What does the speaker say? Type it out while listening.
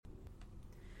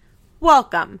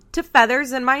Welcome to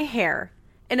Feathers in My Hair,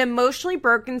 an Emotionally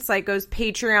Broken Psycho's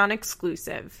Patreon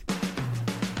exclusive.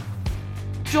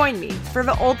 Join me for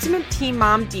the ultimate teen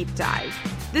mom deep dive.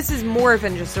 This is more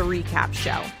than just a recap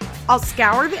show. I'll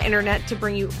scour the internet to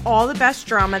bring you all the best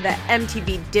drama that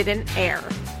MTV didn't air.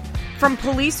 From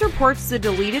police reports to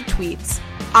deleted tweets,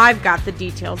 I've got the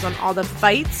details on all the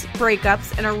fights,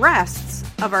 breakups, and arrests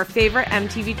of our favorite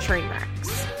MTV train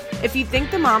wrecks. If you think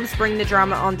the moms bring the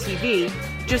drama on TV,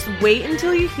 just wait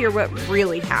until you hear what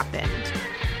really happened.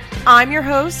 I'm your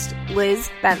host, Liz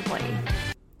Bentley.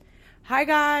 Hi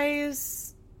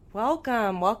guys.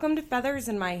 Welcome to Feathers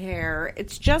in My Hair.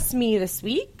 It's just me this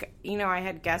week. You know, I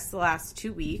had guests the last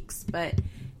 2 weeks, but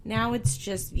now it's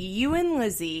just you and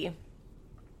Lizzie.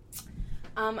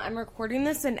 I'm recording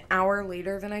this an hour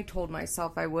later than I told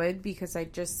myself I would because I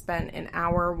just spent an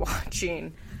hour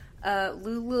watching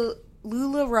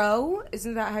LuLaRoe,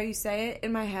 isn't that how you say it?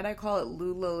 In my head, I call it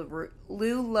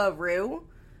LuLaRoe,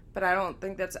 but I don't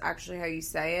think that's actually how you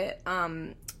say it.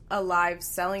 A live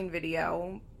selling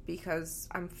video because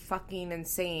I'm fucking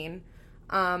insane.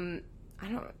 I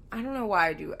don't know why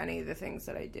I do any of the things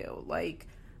that I do. Like,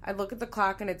 I look at the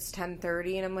clock and it's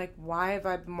 10:30 and I'm like, why have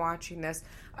I been watching this?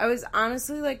 I was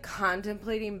honestly like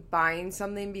contemplating buying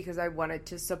something because I wanted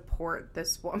to support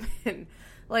this woman.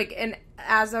 Like, and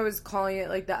as I was calling it,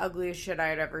 like, the ugliest shit I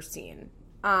had ever seen.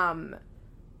 I'm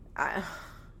not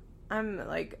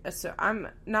a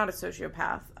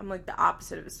sociopath. I'm, like, the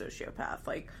opposite of a sociopath.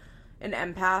 Like, an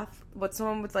empath. What's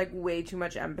someone with, like, way too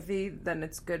much empathy, then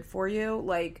it's good for you.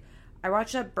 Like, I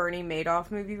watched that Bernie Madoff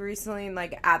movie recently, and,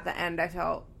 like, at the end, I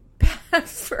felt bad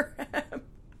for him.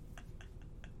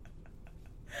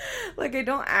 Like, I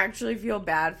don't actually feel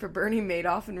bad for Bernie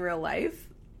Madoff in real life.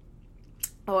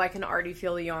 Oh, I can already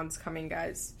feel the yawns coming,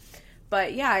 guys.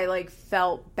 But yeah, I like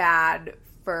felt bad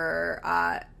for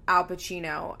Al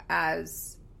Pacino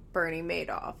as Bernie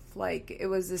Madoff. Like, it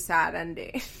was a sad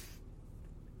ending.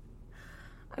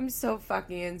 I'm so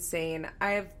fucking insane.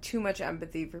 I have too much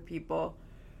empathy for people.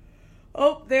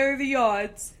 Oh, there are the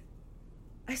yawns.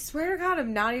 I swear to God,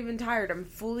 I'm not even tired. I'm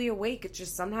fully awake. It's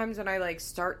just sometimes when I like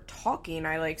start talking,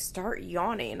 I like start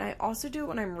yawning. I also do it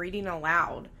when I'm reading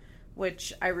aloud,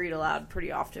 which I read aloud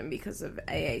pretty often because of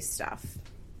AA stuff.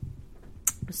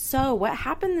 So, what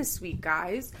happened this week,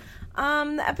 guys?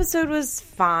 The episode was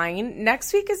fine.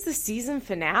 Next week is the season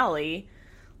finale.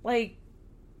 Like,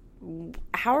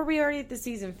 how are we already at the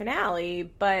season finale?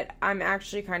 But I'm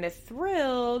actually kind of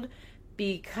thrilled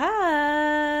because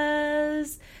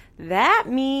that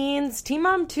means Teen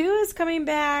Mom 2 is coming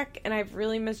back, and I've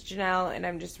really missed Janelle, and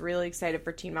I'm just really excited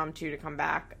for Teen Mom 2 to come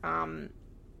back.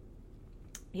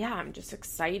 Yeah, I'm just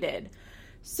excited.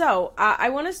 So, I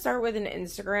want to start with an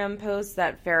Instagram post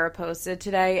that Farrah posted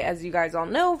today. As you guys all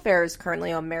know, Farrah is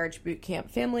currently on Marriage Boot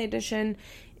Camp Family Edition.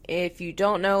 If you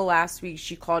don't know, last week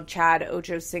she called Chad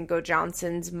Ochocinco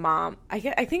Johnson's mom. I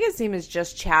think his name is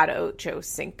just Chad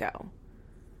Ochocinco.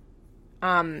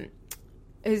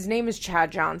 His name is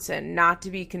Chad Johnson, not to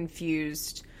be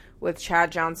confused with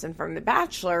Chad Johnson from The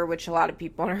Bachelor, which a lot of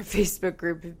people in our Facebook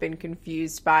group have been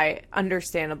confused by,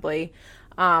 understandably.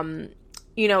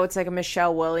 You know, it's like a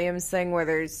Michelle Williams thing where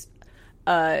there's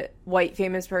a white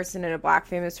famous person and a black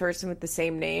famous person with the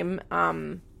same name.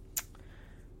 That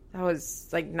was,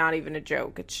 like, not even a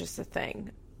joke. It's just a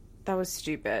thing. That was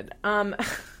stupid.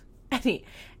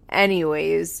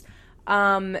 Anyways,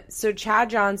 so Chad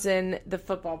Johnson, the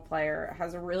football player,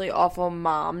 has a really awful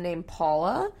mom named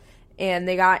Paula, and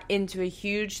they got into a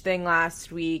huge thing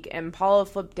last week, and Paula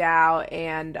flipped out,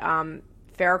 and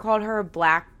Farrah called her a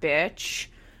black bitch,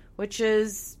 which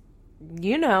is,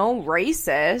 you know,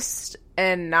 racist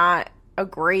and not a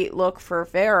great look for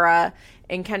Farrah.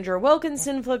 And Kendra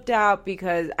Wilkinson flipped out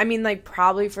because, I mean, like,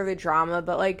 probably for the drama,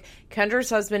 but, like,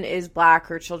 Kendra's husband is black,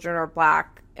 her children are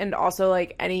black, and also,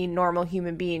 like, any normal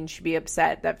human being should be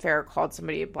upset that Farrah called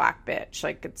somebody a black bitch.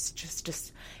 Like, it's just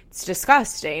it's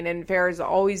disgusting, and Farrah's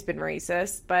always been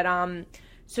racist, but,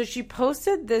 so she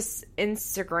posted this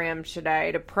Instagram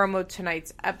today to promote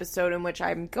tonight's episode, in which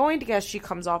I'm going to guess she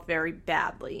comes off very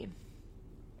badly.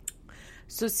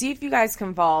 So see if you guys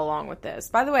can follow along with this.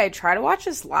 By the way, I try to watch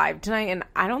this live tonight, and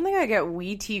I don't think I get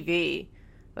WeTV.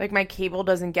 Like, my cable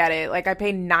doesn't get it. Like, I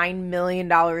pay $9 million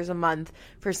a month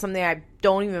for something I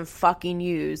don't even fucking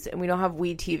use, and we don't have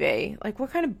WeTV. Like,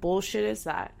 what kind of bullshit is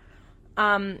that?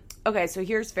 Okay, so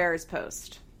here's Farrah's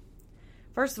post.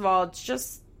 First of all, it's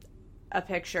just a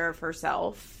picture of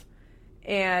herself,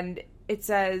 and it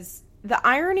says, "The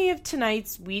irony of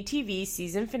tonight's WeTV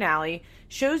season finale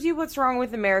shows you what's wrong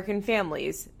with American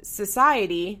families.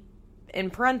 Society, in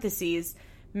parentheses,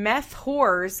 meth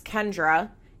whores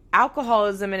Kendra,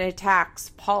 alcoholism and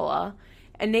attacks Paula,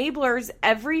 enablers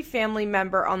every family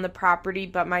member on the property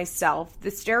but myself, the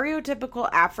stereotypical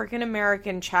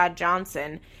African-American Chad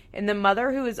Johnson, and the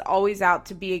mother who is always out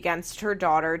to be against her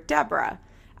daughter, Deborah.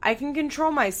 I can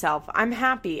control myself. I'm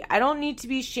happy. I don't need to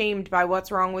be shamed by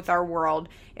what's wrong with our world,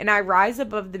 and I rise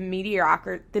above the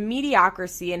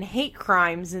mediocrity and hate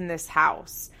crimes in this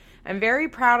house. I'm very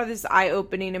proud of this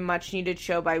eye-opening and much-needed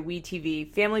show by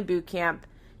WeTV, Family Boot Camp.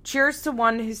 Cheers to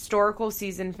one historical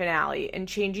season finale and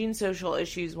changing social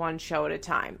issues one show at a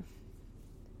time.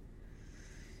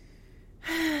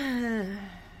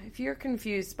 If you're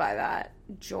confused by that,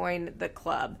 join the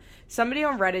club. Somebody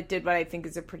on Reddit did what I think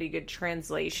is a pretty good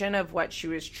translation of what she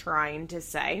was trying to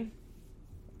say.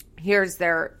 Here's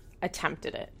their attempt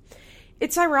at it.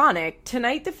 It's ironic.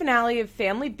 Tonight, the finale of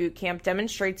Family Boot Camp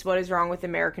demonstrates what is wrong with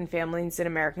American families and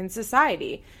American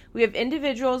society. We have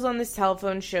individuals on this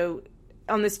television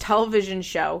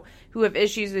show who have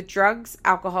issues with drugs,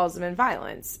 alcoholism, and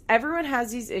violence. Everyone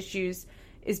has these issues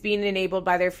is being enabled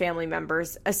by their family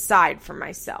members, aside from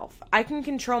myself. I can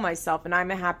control myself, and I'm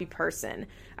a happy person.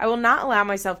 I will not allow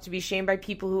myself to be shamed by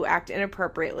people who act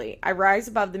inappropriately. I rise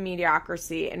above the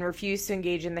mediocrity and refuse to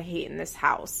engage in the hate in this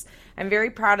house. I'm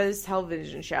very proud of this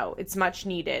television show. It's much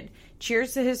needed.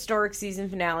 Cheers to historic season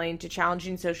finale and to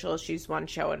challenging social issues one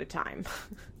show at a time.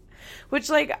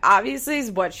 Which, like, obviously is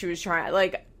what she was trying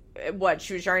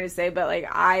to say, but, like,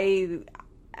 I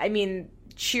mean,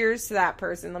 cheers to that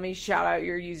person. Let me shout out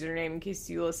your username in case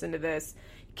you listen to this.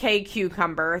 K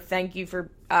Cucumber. Thank you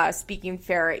for speaking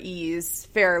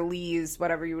Fairlease,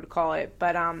 whatever you would call it.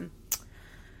 But,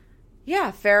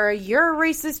 yeah, Farrah, you're a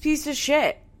racist piece of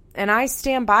shit. And I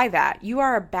stand by that. You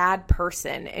are a bad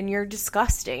person, and you're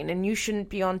disgusting, and you shouldn't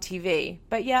be on TV.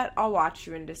 But yet, I'll watch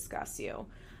you and discuss you.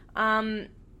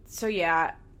 So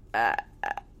yeah, I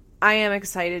am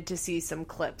excited to see some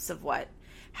clips of what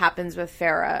happens with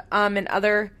Farrah. In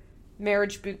other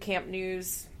marriage boot camp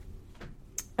news,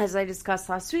 as I discussed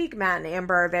last week, Matt and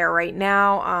Amber are there right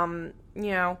now.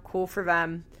 Cool for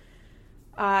them.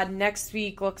 Next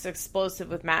week looks explosive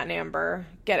with Matt and Amber.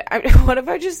 What if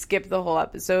I just skipped the whole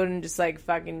episode and just like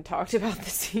fucking talked about the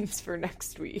scenes for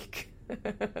next week?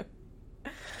 Because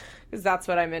that's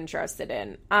what I'm interested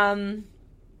in.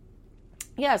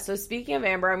 Yeah, so speaking of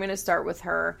Amber, I'm going to start with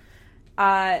her.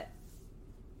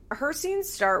 Her scenes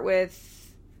start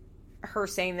with her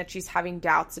saying that she's having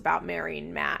doubts about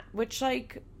marrying Matt, which,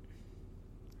 like,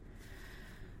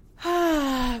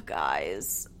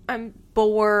 guys, I'm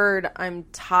bored, I'm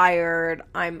tired,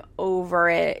 I'm over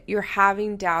it. You're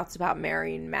having doubts about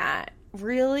marrying Matt.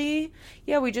 Really?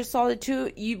 Yeah, we just saw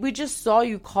we just saw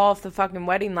you call off the fucking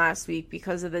wedding last week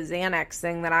because of the Xanax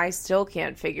thing that I still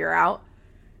can't figure out.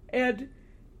 And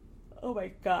oh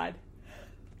my God.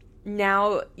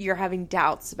 Now you're having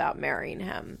doubts about marrying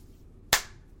him.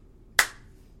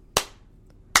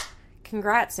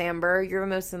 Congrats, Amber. You're the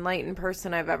most enlightened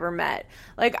person I've ever met.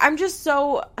 Like, I'm just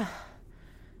so...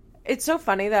 It's so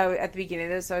funny, though, at the beginning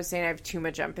of this, I was saying I have too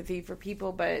much empathy for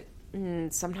people, but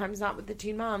sometimes not with the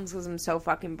teen moms, because I'm so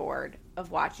fucking bored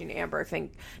of watching Amber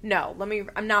think...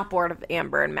 I'm not bored of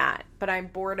Amber and Matt, but I'm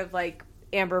bored of, like,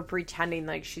 Amber pretending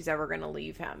like she's ever going to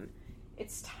leave him.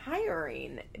 It's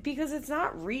tiring because it's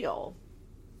not real.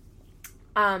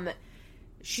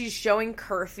 She's showing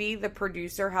Kurfy, the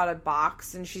producer, how to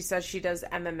box, and she says she does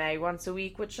MMA once a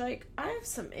week, which, like, I have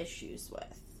some issues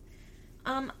with.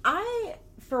 I,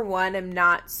 for one, am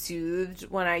not soothed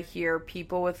when I hear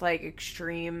people with, like,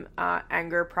 extreme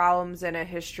anger problems and a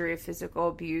history of physical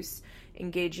abuse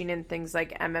engaging in things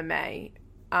like MMA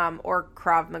or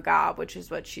Krav Maga, which is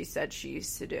what she said she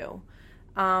used to do.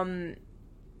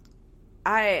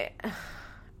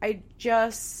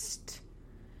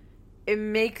 It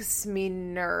makes me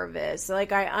nervous.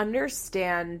 Like, I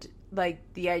understand,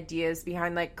 like, the ideas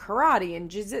behind, like, karate and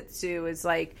jiu-jitsu is,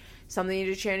 like, something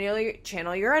to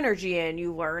channel your energy in.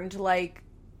 You learn to, like,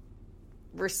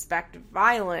 respect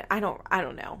violence. I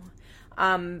don't know.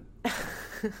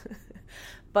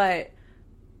 But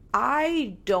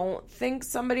I don't think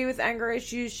somebody with anger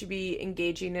issues should be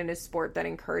engaging in a sport that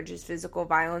encourages physical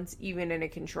violence, even in a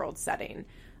controlled setting.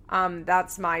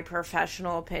 That's my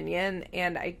professional opinion,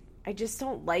 and I just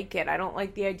don't like it. I don't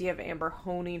like the idea of Amber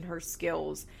honing her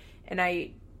skills, and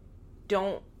I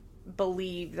don't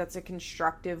believe that's a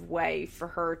constructive way for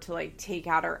her to, like, take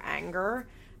out her anger.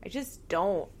 I just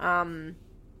don't. I don't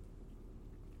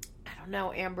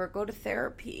know, Amber, go to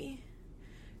therapy.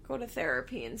 Go to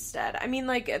therapy instead. I mean,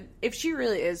 like, if she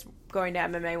really is going to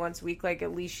MMA once a week, like,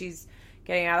 at least she's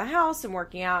getting out of the house and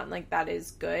working out, and, like, that is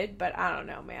good, but I don't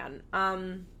know,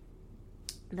 man.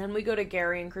 Then we go to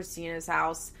Gary and Christina's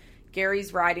house.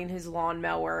 Gary's riding his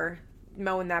lawnmower,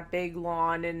 mowing that big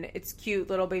lawn, and it's cute.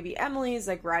 Little baby Emily is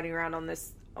like riding around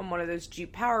on one of those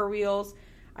Jeep Power Wheels.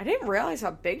 I didn't realize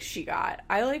how big she got.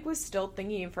 I like was still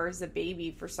thinking of her as a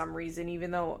baby for some reason,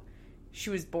 even though she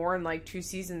was born like 2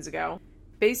 seasons ago.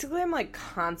 Basically, I'm like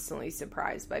constantly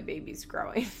surprised by babies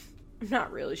growing. I'm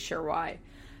not really sure why.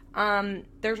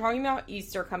 They're talking about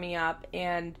Easter coming up,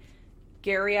 and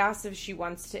Gary asked if she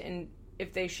wants to,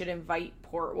 if they should invite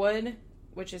Portwood,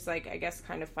 which is like, I guess,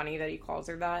 kind of funny that he calls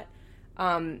her that.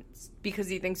 Because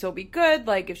he thinks it'll be good,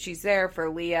 like, if she's there for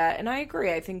Leah, and I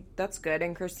agree, I think that's good,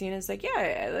 and Christina's like,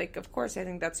 yeah, like, of course, I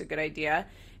think that's a good idea,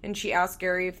 and she asked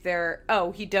Gary if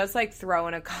he does, like, throw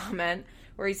in a comment,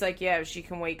 where he's like, yeah, if she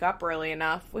can wake up early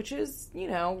enough, which is,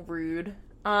 rude.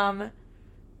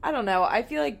 I don't know, I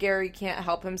feel like Gary can't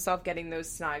help himself getting those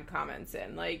snide comments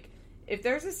in, like, if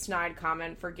there's a snide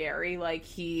comment for Gary, like,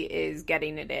 he is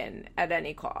getting it in at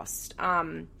any cost,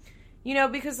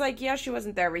 because, like, yeah, she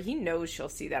wasn't there, but he knows she'll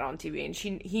see that on TV, and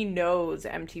he knows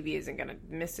MTV isn't going to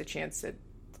miss a chance to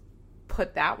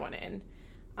put that one in.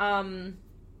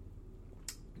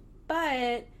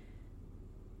 But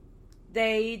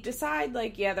they decide,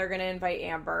 like, yeah, they're going to invite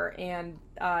Amber, and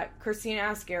Christina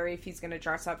asks Gary if he's going to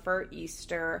dress up for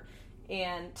Easter,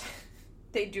 and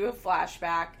they do a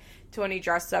flashback to when he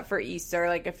dressed up for Easter,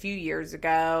 like, a few years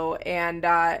ago, and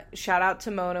shout out to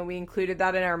Mona, we included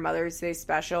that in our Mother's Day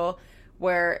special,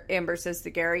 where Amber says to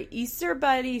Gary, Easter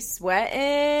bunny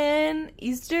sweating,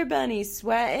 Easter bunny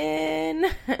sweating.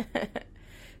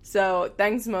 So,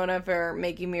 thanks, Mona, for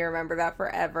making me remember that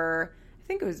forever. I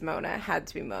think it was Mona. It had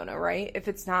to be Mona, right? If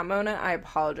it's not Mona, I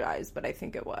apologize, but I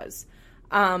think it was.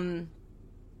 So,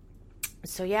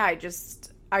 yeah,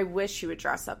 I wish she would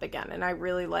dress up again, and I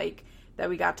really like that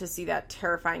we got to see that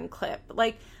terrifying clip.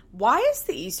 Like, why is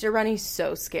the Easter bunny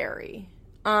so scary?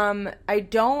 I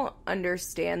don't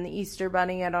understand the Easter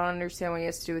bunny. I don't understand what he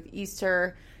has to do with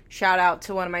Easter. Shout out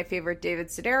to one of my favorite David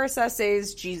Sedaris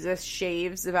essays, Jesus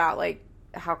Shaves, about, like,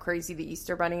 how crazy the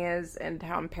Easter bunny is and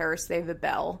how in Paris they have a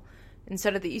bell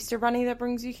instead of the Easter bunny that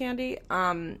brings you candy.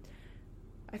 I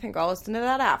think I'll listen to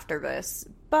that after this.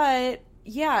 But,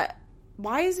 yeah,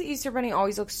 why does the Easter bunny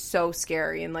always look so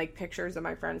scary in, like, pictures that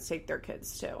my friends take their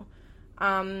kids to?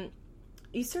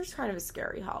 Easter's kind of a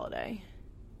scary holiday.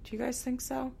 Do you guys think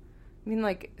so? I mean,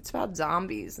 like, it's about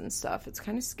zombies and stuff. It's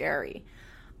kind of scary.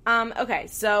 Okay,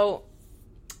 so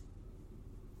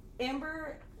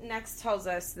Amber next tells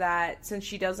us that since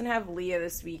she doesn't have Leah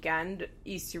this weekend,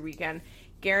 Easter weekend,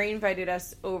 Gary invited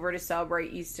us over to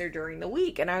celebrate Easter during the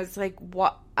week. And I was like,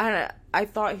 what? I don't know. I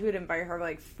thought he would invite her,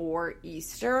 like, for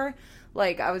Easter.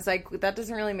 Like, I was like, that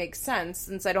doesn't really make sense.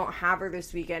 Since I don't have her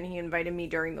this weekend, he invited me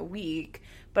during the week.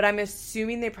 But I'm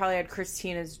assuming they probably had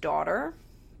Christina's daughter.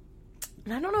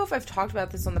 And I don't know if I've talked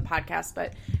about this on the podcast,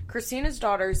 but Christina's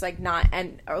daughter is, like, not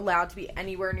allowed to be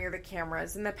anywhere near the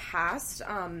cameras. In the past,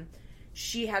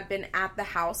 she had been at the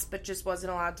house, but just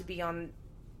wasn't allowed to be on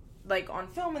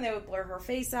film, and they would blur her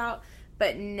face out.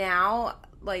 But now,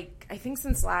 like, I think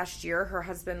since last year, her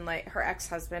husband, like, her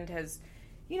ex-husband has,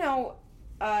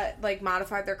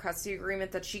 modified their custody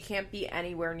agreement that she can't be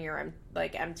anywhere near,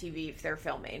 MTV if they're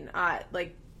filming.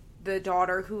 Like, the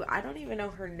daughter, who, I don't even know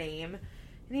her name.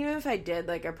 And even if I did,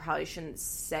 like, I probably shouldn't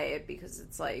say it because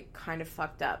it's, like, kind of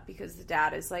fucked up because the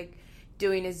dad is, like,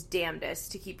 doing his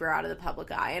damnedest to keep her out of the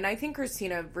public eye. And I think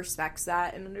Christina respects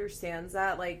that and understands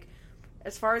that. Like,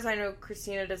 as far as I know,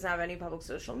 Christina doesn't have any public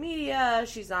social media.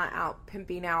 She's not out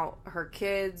pimping out her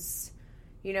kids.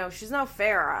 She's no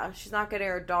Farrah. She's not getting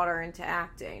her daughter into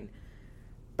acting.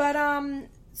 But,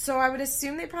 so I would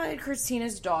assume they probably had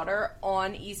Christina's daughter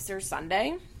on Easter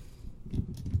Sunday,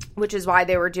 which is why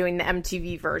they were doing the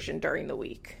MTV version during the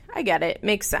week. I get it.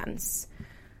 Makes sense.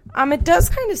 It does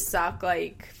kind of suck,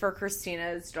 like, for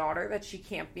Christina's daughter that she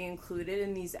can't be included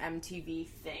in these MTV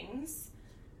things.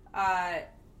 I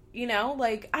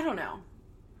don't know.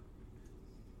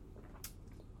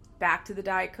 Back to the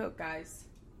Diet Coke, guys.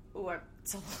 Ooh,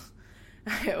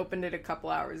 I opened it a couple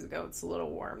hours ago. It's a little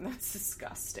warm. That's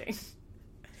disgusting.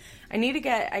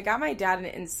 I got my dad an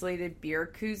insulated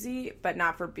beer koozie, but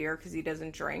not for beer because he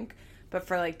doesn't drink, but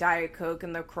for, like, Diet Coke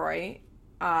and LaCroix,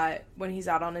 when he's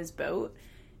out on his boat,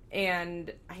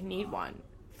 and I need one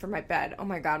for my bed. Oh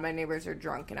my God, my neighbors are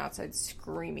drunk and outside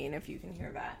screaming, if you can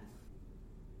hear that.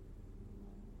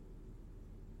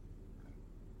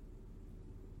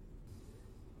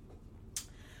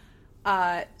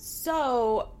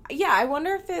 So, yeah, I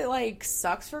wonder if it, like,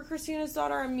 sucks for Christina's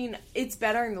daughter. I mean, it's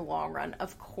better in the long run,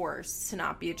 of course, to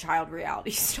not be a child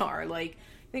reality star. Like,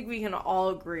 I think we can all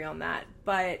agree on that.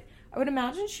 But I would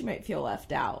imagine she might feel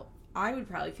left out. I would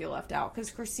probably feel left out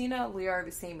because Christina and Leah are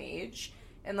the same age,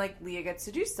 and like Leah gets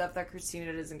to do stuff that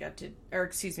Christina doesn't get to, or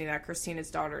excuse me, that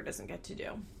Christina's daughter doesn't get to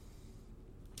do.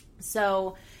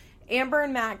 So Amber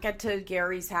and Matt get to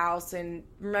Gary's house, and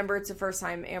remember, it's the first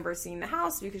time Amber's seen the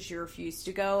house because she refused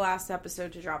to go last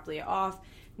episode to drop Leah off.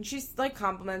 And she's, like,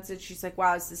 compliments it. She's like,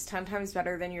 wow, this is 10 times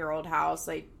better than your old house.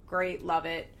 Like, great, love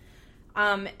it.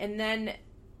 And then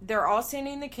they're all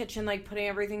standing in the kitchen, like, putting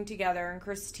everything together. And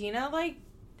Christina, like,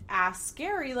 asks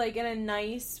Gary, like, in a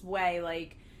nice way,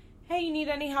 like, hey, you need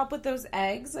any help with those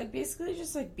eggs? Like, basically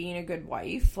just, like, being a good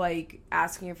wife, like,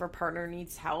 asking if her partner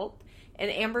needs help.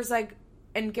 And Amber's like,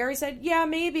 and Gary said, yeah,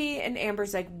 maybe. And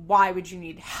Amber's like, why would you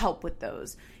need help with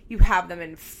those? You have them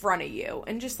in front of you.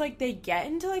 And just, like, they get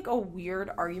into, like, a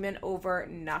weird argument over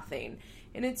nothing.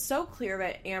 And it's so clear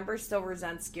that Amber still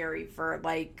resents Gary for,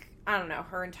 like, I don't know,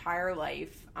 her entire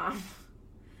life.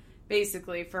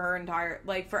 Basically, for her entire,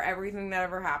 like, for everything that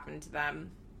ever happened to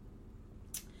them.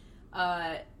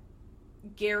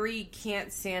 Gary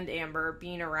can't stand Amber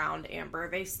being around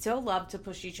Amber. They still love to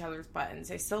push each other's buttons.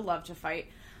 They still love to fight.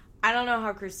 I don't know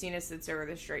how Christina sits there with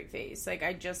a straight face. Like,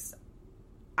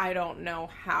 I don't know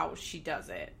how she does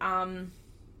it.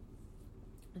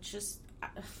 It's just,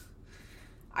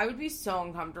 I would be so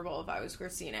uncomfortable if I was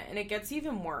Christina. And it gets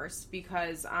even worse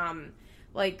because,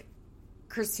 like,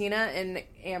 Christina and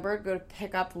Amber go to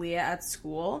pick up Leah at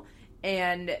school.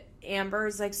 And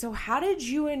Amber's like, so how did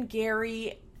you and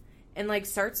Gary, and, like,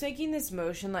 starts making this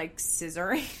motion, like,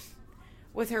 scissoring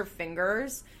with her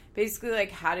fingers. Basically,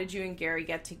 like, how did you and Gary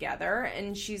get together?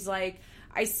 And she's like,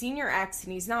 I seen your ex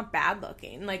and he's not bad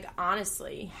looking. Like,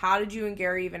 honestly, how did you and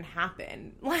Gary even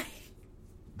happen? Like,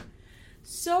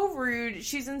 so rude.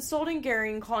 She's insulting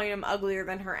Gary and calling him uglier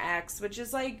than her ex, which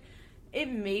is, like,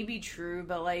 it may be true,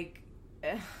 but, like,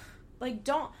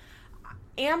 don't,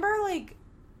 Amber, like,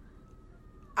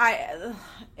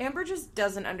 Amber just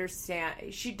doesn't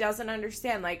understand. She doesn't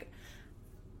understand, like,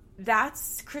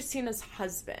 that's Christina's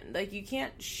husband. Like, you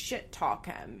can't shit talk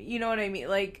him. You know what I mean?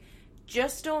 Like,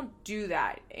 just don't do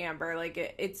that, Amber.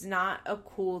 Like, it's not a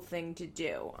cool thing to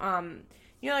do.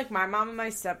 You know, like, my mom and my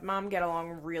stepmom get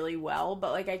along really well,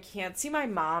 but, like, I can't see my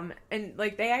mom, and,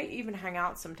 like, they even hang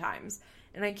out sometimes,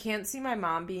 and I can't see my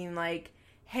mom being like,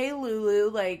 hey, Lulu,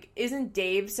 like, isn't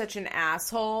Dave such an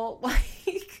asshole?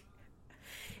 Like,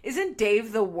 isn't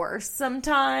Dave the worst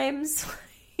sometimes?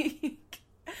 Like,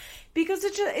 because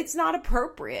it's not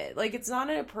appropriate. Like, it's not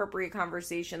an appropriate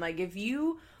conversation. Like, if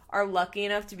you are lucky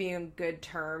enough to be in good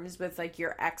terms with, like,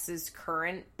 your ex's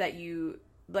current that you,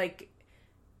 like,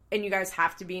 and you guys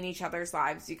have to be in each other's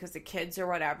lives because of kids or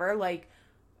whatever, like,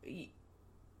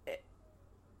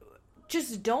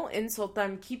 just don't insult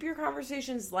them. Keep your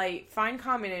conversations light. Find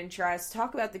common interests.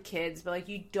 Talk about the kids. But, like,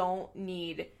 you don't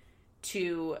need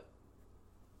to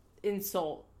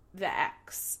insult the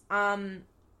ex.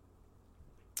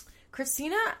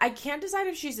 Christina, I can't decide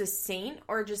if she's a saint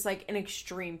or just, like, an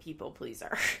extreme people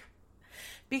pleaser.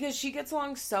 Because she gets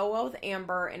along so well with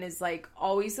Amber and is, like,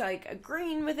 always, like,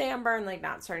 agreeing with Amber and, like,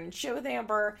 not starting shit with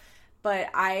Amber. But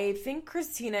I think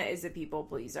Christina is a people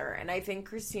pleaser. And I think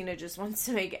Christina just wants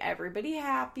to make everybody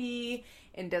happy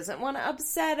and doesn't want to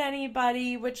upset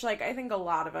anybody, which, like, I think a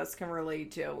lot of us can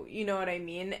relate to. You know what I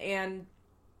mean? And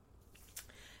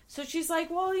so she's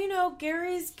like, well, you know,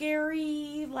 Gary's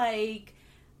Gary, like,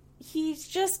 he's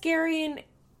just Gary, and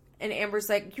Amber's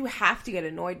like, you have to get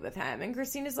annoyed with him. And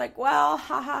Christina's like, well,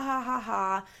 ha ha ha ha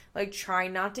ha, like,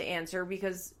 trying not to answer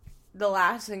because the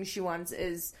last thing she wants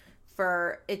is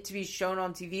for it to be shown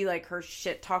on TV, like, her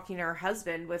shit talking to her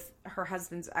husband with her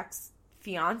husband's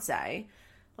ex-fiance.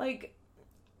 Like,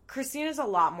 Christina's a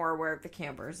lot more aware of the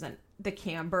cameras than the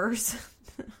cameras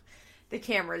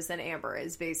than Amber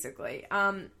is, basically.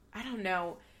 I don't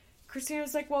know. Christina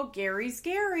was like, well, Gary's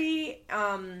Gary.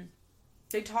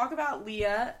 They talk about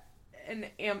Leah and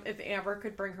if Amber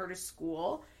could bring her to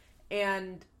school.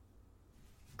 And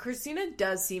Christina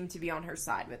does seem to be on her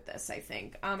side with this, I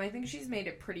think. I think she's made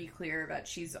it pretty clear that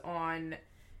she's on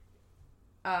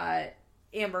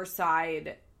Amber's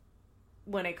side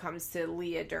when it comes to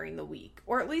Leah during the week.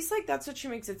 Or at least, like, that's what she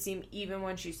makes it seem even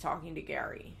when she's talking to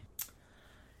Gary.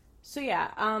 So,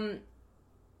 yeah,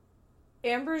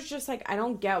 Amber's just like, I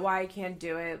don't get why I can't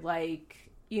do it. Like,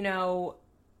 you know,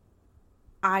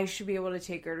 I should be able to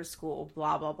take her to school,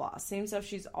 blah, blah, blah. Same stuff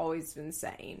she's always been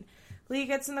saying. Leah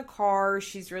gets in the car.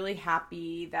 She's really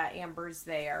happy that Amber's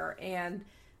there. And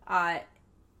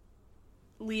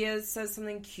Leah says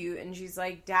something cute. And she's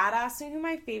like, Dad asked me who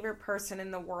my favorite person in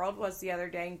the world was the other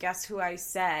day. And guess who I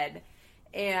said?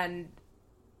 And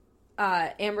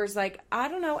Amber's like, I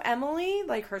don't know, Emily,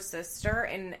 like her sister.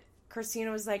 And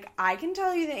Christina was like, I can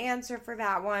tell you the answer for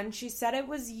that one. She said it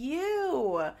was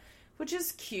you, which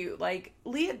is cute. Like,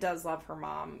 Leah does love her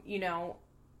mom, you know,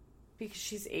 because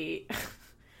she's 8.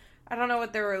 I don't know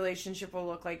what their relationship will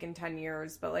look like in 10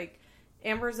 years, but, like,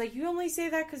 Amber's like, you only say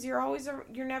that because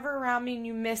you're never around me and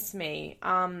you miss me.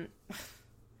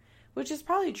 Which is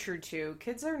probably true, too.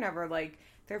 Kids are never, like,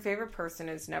 their favorite person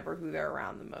is never who they're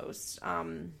around the most.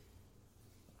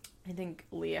 I think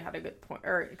Leah had a good point.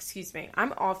 Or, excuse me,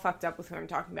 I'm all fucked up with who I'm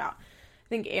talking about. I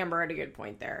think Amber had a good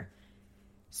point there.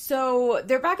 So,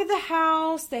 they're back at the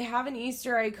house. They have an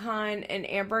Easter egg hunt. And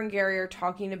Amber and Gary are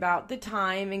talking about the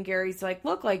time. And Gary's like,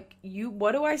 look, like,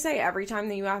 what do I say every time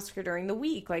that you ask her during the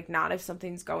week? Like, not if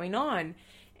something's going on.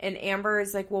 And Amber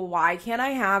is like, well, why can't I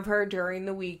have her during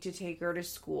the week to take her to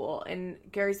school? And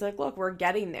Gary's like, look, we're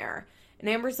getting there. And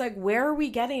Amber's like, where are we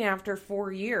getting after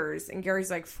 4 years? And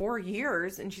Gary's like, 4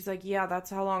 years? And she's like, yeah,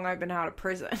 that's how long I've been out of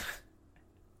prison.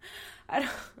 I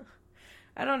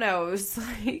don't know. It was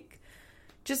like,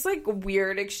 just like a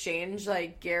weird exchange.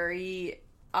 Like, Gary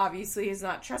obviously has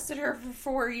not trusted her for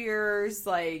 4 years.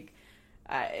 Like,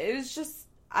 it was just,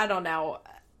 I don't know.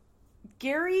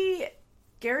 Gary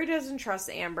doesn't trust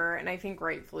Amber, and I think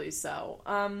rightfully so.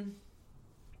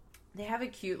 They have a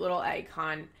cute little egg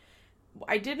hunt.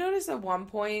 I did notice at one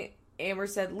point, Amber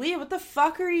said, Leah, what the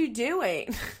fuck are you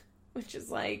doing? Which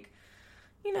is like,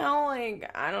 you know,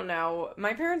 like, I don't know.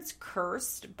 My parents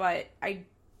cursed, a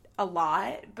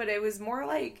lot, but it was more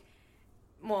like,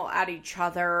 well, at each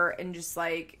other and just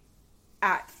like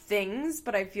at things,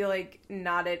 but I feel like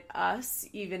not at us,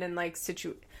 even in like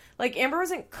like Amber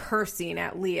wasn't cursing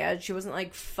at Leah. She wasn't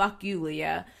like, fuck you,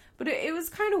 Leah. But it was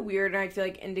kind of weird, and I feel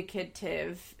like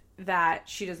indicative that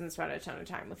she doesn't spend a ton of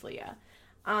time with Leah.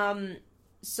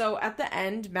 So at the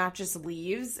end, Matt just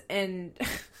leaves, and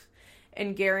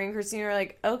and Gary and Christina are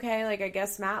like, okay, like, I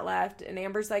guess Matt left. And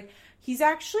Amber's like, he's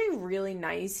actually really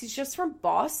nice. He's just from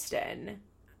Boston.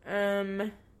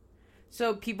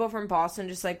 So people from Boston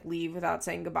just, like, leave without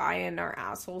saying goodbye and are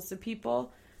assholes to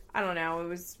people. I don't know. It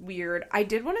was weird. I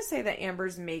did want to say that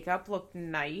Amber's makeup looked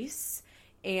nice,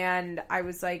 and I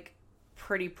was, like,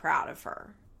 pretty proud of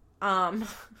her.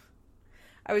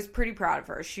 I was pretty proud of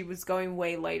her. She was going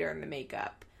way lighter in the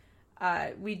makeup.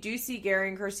 We do see Gary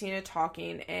and Christina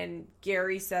talking, and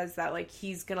Gary says that, like,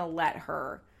 he's gonna let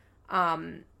her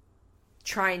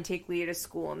try and take Leah to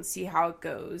school and see how it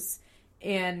goes.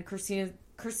 And Christina,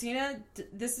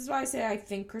 this is why I say I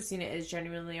think Christina is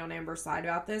genuinely on Amber's side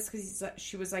about this, because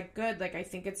she was like, good, like, I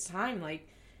think it's time. Like,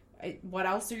 what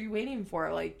else are you waiting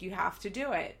for? Like, you have to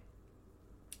do it.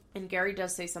 And Gary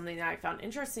does say something that I found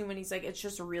interesting when he's like, it's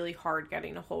just really hard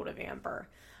getting a hold of Amber.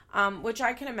 Which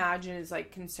I can imagine is,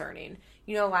 like, concerning.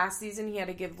 You know, last season he had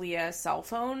to give Leah a cell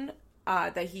phone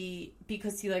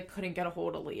because he, like, couldn't get a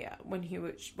hold of Leah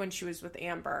when she was with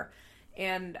Amber.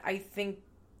 And I think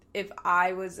if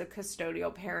I was a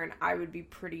custodial parent, I would be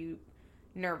pretty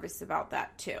nervous about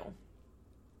that too.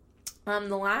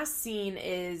 The last scene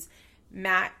is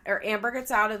Amber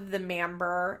gets out of the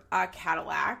Mamber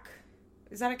Cadillac.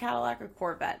 Is that a Cadillac or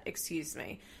Corvette? Excuse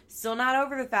me. Still not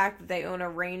over the fact that they own a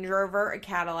Range Rover, a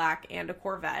Cadillac, and a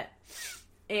Corvette.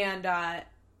 And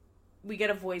we get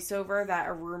a voiceover that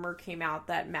a rumor came out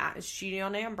that Matt is cheating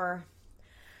on Amber.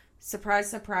 Surprise,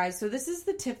 surprise. So this is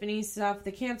the Tiffany stuff,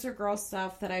 the Cancer Girl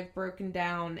stuff that I've broken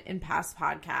down in past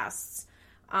podcasts.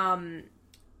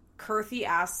 Kurthy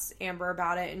asks Amber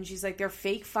about it, and she's like, they're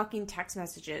fake fucking text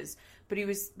messages. But he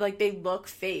was, like, they look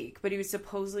fake. But he was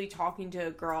supposedly talking to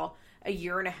a girl a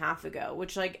year and a half ago,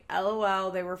 which, like,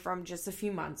 LOL, they were from just a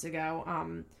few months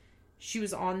ago. She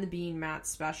was on the Being Matt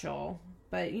special.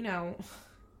 But, you know,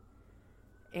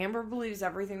 Amber believes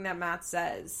everything that Matt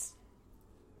says.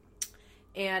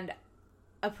 And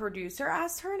a producer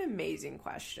asked her an amazing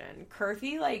question.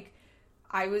 Kurthy, like,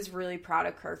 I was really proud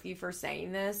of Kurthy for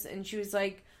saying this. And she was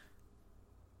like,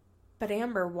 but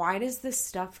Amber, why does this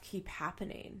stuff keep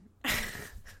happening?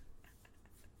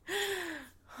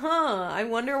 I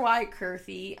wonder why,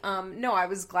 Kurthy. No, I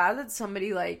was glad that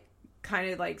somebody, like,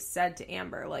 kind of, like, said to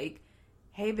Amber, like,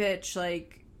 hey, bitch,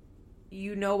 like,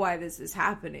 you know why this is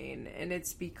happening, and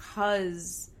it's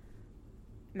because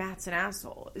Matt's an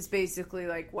asshole, is basically,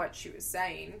 like, what she was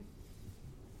saying.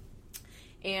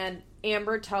 And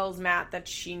Amber tells Matt that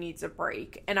she needs a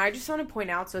break. And I just want to point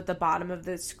out, so at the bottom of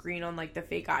the screen on, like, the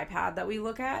fake iPad that we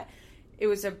look at, it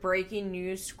was a breaking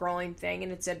news scrolling thing,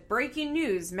 and it said, breaking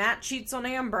news, Matt cheats on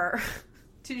Amber.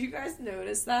 Did you guys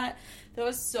notice that? That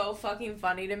was so fucking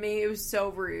funny to me. It was so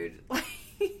rude.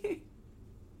 It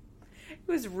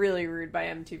was really rude by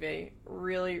MTV.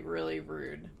 Really, really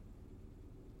rude.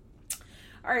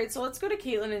 All right, so let's go to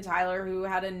Caitlyn and Tyler, who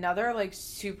had another, like,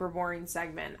 super boring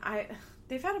segment.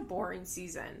 They've had a boring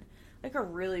season. Like, a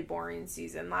really boring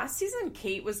season. Last season,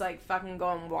 Kate was, like, fucking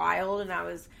going wild, and I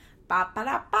was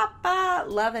ba-ba-da-ba-ba,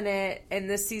 loving it. And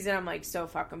this season, I'm, like, so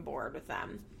fucking bored with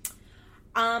them.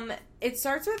 It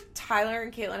starts with Tyler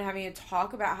and Caitlyn having a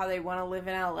talk about how they want to live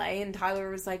in LA, and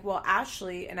Tyler was like, well,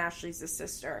 Ashley, and Ashley's the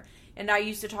sister, and I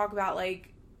used to talk about,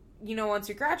 like, you know, once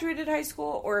we graduated high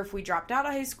school, or if we dropped out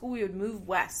of high school, we would move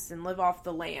west and live off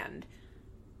the land.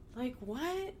 Like,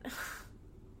 what?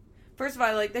 First of all,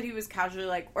 I like that he was casually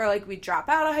like, or like, we'd drop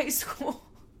out of high school.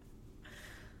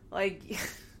 Like,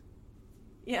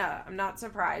 yeah, I'm not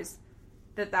surprised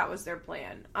that was their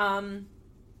plan.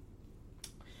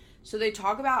 So they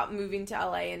talk about moving to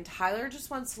LA, and Tyler just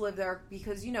wants to live there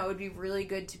because, you know, it'd be really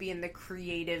good to be in the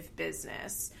creative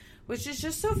business, which is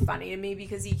just so funny to me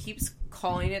because he keeps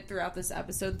calling it throughout this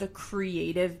episode the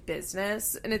creative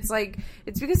business. And it's like,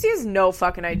 it's because he has no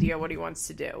fucking idea what he wants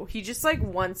to do. He just, like,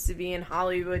 wants to be in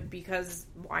Hollywood because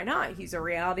why not? He's a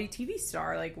reality TV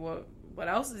star. Like, what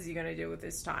else is he going to do with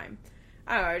his time?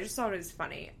 I don't know. I just thought it was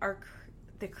funny.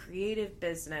 The creative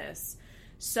business.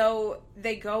 So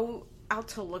they go out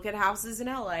to look at houses in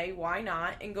LA, why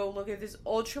not, and go look at this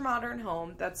ultra modern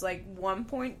home that's like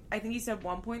I think he said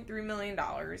 $1.3 million.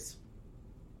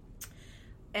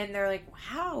 And they're like,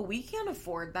 wow, we can't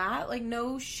afford that. Like,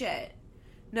 no shit,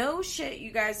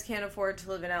 you guys can't afford to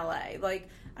live in LA. Like,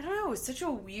 I don't know, it's such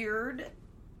a weird,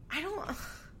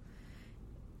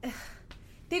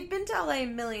 they've been to LA a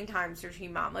million times for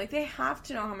Teen Mom. Like, they have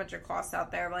to know how much it costs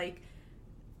out there. Like,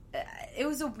 it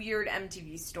was a weird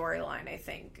MTV storyline, I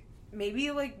think.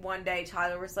 Maybe, like, one day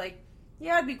Tyler was like,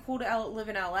 yeah, it'd be cool to live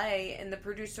in LA. And the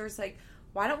producer's like,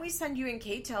 why don't we send you and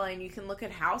Kate to LA and you can look at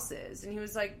houses? And he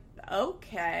was like,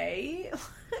 okay.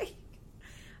 Like,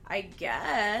 I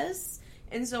guess.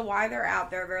 And so while they're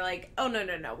out there, they're like, oh, no.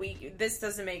 This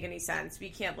doesn't make any sense. We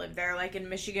can't live there. Like, in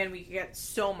Michigan, we could get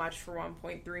so much for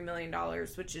 $1.3 million,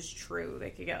 which is true. They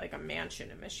could get, like, a mansion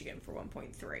in Michigan for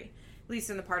 1.3, at least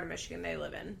in the part of Michigan they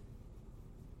live in.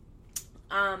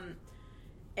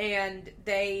 And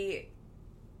they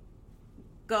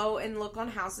go and look on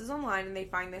houses online, and they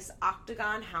find this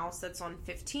Octagon house that's on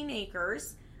 15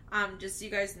 acres. Just so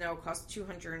you guys know, it costs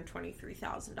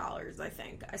 $223,000, I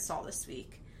think. I saw this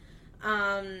week.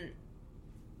 And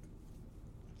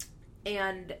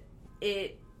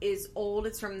it is old.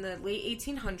 It's from the late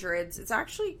 1800s. It's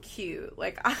actually cute.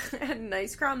 Like, I had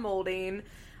nice crown molding.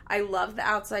 I love the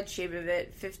outside shape of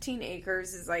it. 15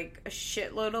 acres is like a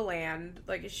shitload of land.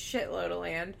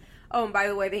 Oh, and by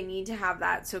the way, they need to have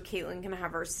that so Caitlyn can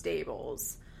have her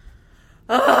stables.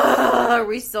 Are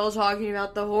we still talking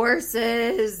about the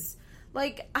horses?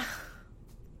 Like,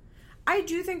 I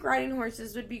do think riding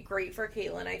horses would be great for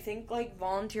Caitlyn. I think, like,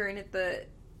 volunteering at the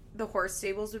horse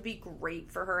stables would be great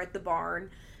for her at the barn.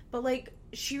 But, like,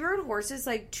 she rode horses,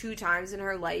 like, 2 times in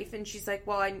her life, and she's like,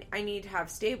 well, I need to have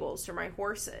stables for my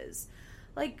horses.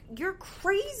 Like, you're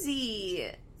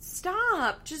crazy.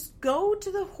 Stop. Just go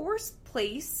to the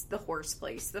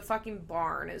the fucking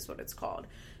barn is what it's called.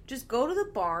 Just go to the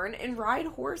barn and ride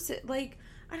horses. Like,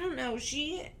 I don't know.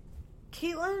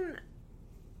 Caitlyn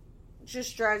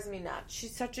just drives me nuts.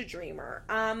 She's such a dreamer.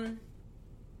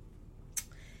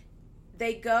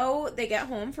 They get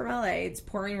home from LA. It's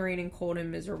pouring rain and cold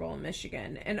and miserable in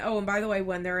Michigan. And by the way,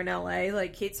 when they're in LA,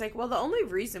 like, Kate's like, well, the only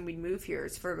reason we move here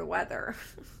is for the weather.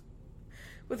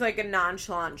 With, like, a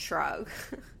nonchalant shrug.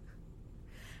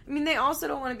 I mean, they also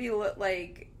don't want to be,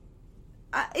 like,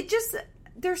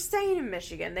 they're staying in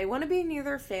Michigan. They want to be near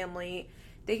their family.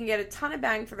 They can get a ton of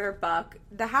bang for their buck.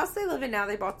 The house they live in now,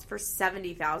 they bought for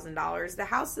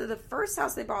 $70,000. The first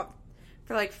house they bought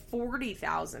for, like,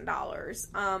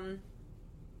 $40,000.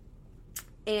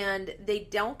 And they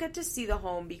don't get to see the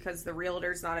home because the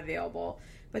realtor's not available.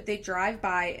 But they drive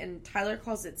by, and Tyler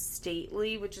calls it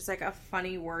stately, which is, like, a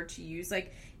funny word to use.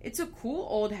 Like, it's a cool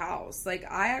old house. Like,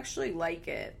 I actually like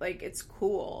it. Like, it's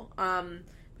cool.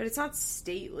 But it's not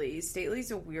stately.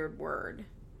 Stately's a weird word.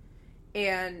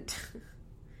 And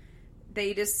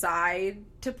they decide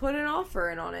to put an offer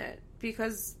in on it.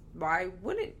 Because why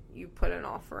wouldn't you put an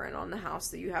offer in on the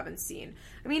house that you haven't seen?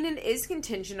 I mean, it is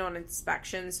contingent on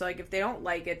inspection. So, like, if they don't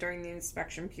like it during the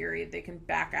inspection period, they can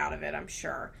back out of it, I'm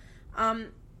sure.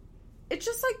 It's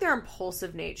just, like, their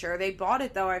impulsive nature. They bought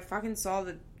it, though. I fucking saw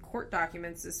the court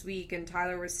documents this week, and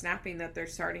Tyler was snapping that they're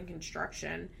starting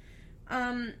construction.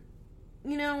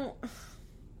 You know,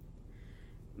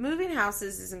 moving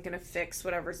houses isn't going to fix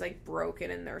whatever's, like,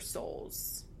 broken in their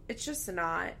souls. It's just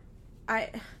not.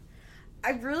 I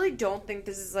really don't think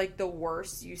this is, like, the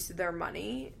worst use of their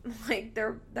money. Like,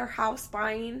 they're house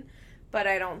buying but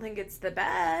I don't think it's the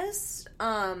best.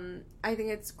 I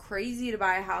think it's crazy to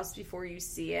buy a house before you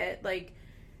see it. Like,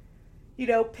 you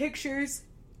know, pictures.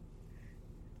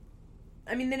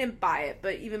 I mean, they didn't buy it,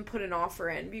 but even put an offer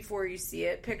in before you see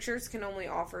it. Pictures can only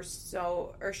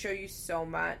show you so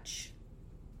much.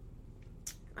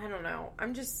 I don't know.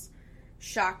 I'm just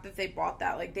shocked that they bought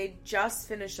that. Like, they just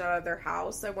finished out of their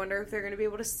house. I wonder if they're going to be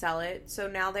able to sell it. So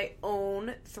now they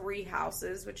own 3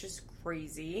 houses, which is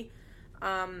crazy.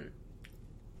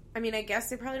 I mean, I guess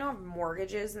they probably don't have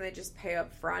mortgages and they just pay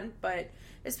up front, but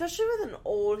especially with an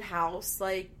old house,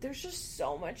 like, there's just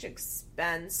so much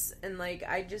expense, and, like,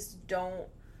 I feel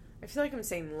like I'm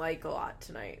saying like a lot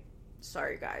tonight.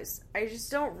 Sorry, guys. I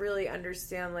just don't really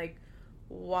understand, like,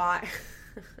 why,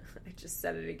 I just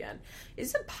said it again.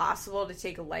 Is it possible to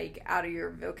take like out of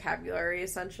your vocabulary,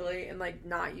 essentially, and, like,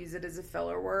 not use it as a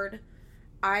filler word?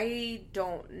 I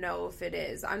don't know if it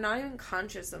is. I'm not even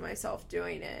conscious of myself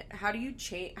doing it. How do you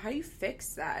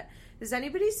fix that? Has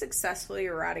anybody successfully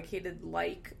eradicated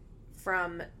like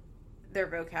from their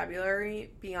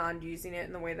vocabulary beyond using it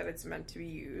in the way that it's meant to be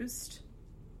used?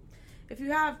 If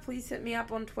you have, please hit me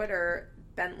up on Twitter,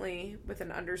 Bentley with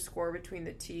an underscore between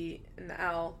the T and the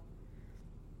L.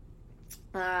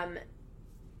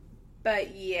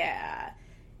 But yeah.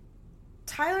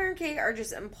 Tyler and Kate are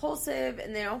just impulsive,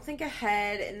 and they don't think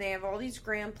ahead, and they have all these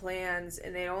grand plans,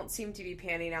 and they don't seem to be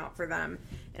panning out for them.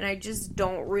 And I just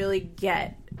don't really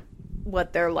get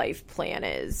what their life plan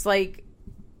is. Like,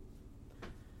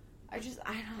 I just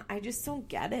don't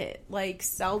get it. Like,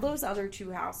 sell those other 2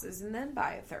 houses and then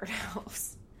buy a 3rd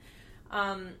house.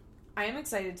 I am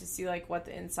excited to see, like, what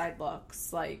the inside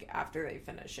looks like after they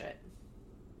finish it.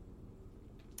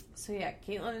 So yeah,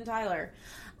 Caitlin and Tyler.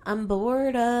 I'm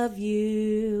bored of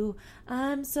you.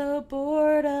 I'm so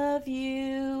bored of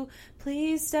you.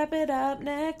 Please step it up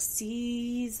next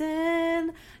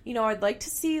season. You know, I'd like to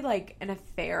see, like, an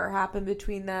affair happen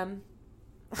between them.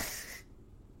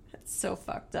 That's so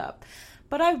fucked up.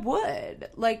 But I would.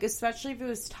 Like, especially if it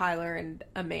was Tyler and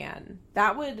a man.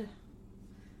 That would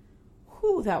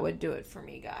do it for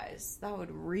me, guys. That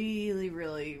would really,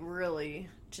 really, really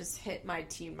just hit my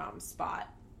teen mom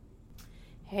spot.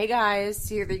 Hey guys,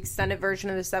 to hear the extended version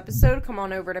of this episode, come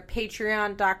on over to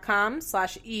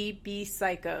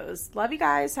patreon.com/ebpsychos. Love you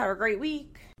guys. Have a great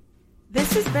week.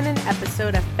 This has been an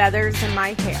episode of Feathers in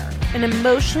My Hair, an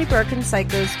Emotionally Broken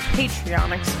Psychos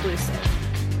Patreon exclusive.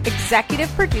 Executive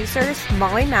producers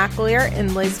Molly McAleer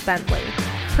and Liz Bentley.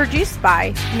 Produced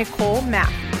by Nicole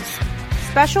Matthews.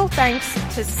 Special thanks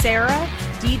to Sarah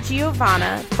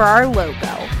DiGiovanna for our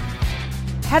logo.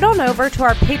 Head on over to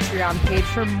our Patreon page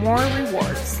for more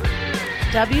rewards.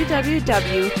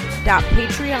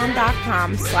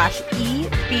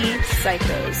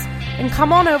 www.patreon.com/ebpsychos. And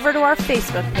come on over to our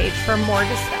Facebook page for more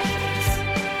discussion.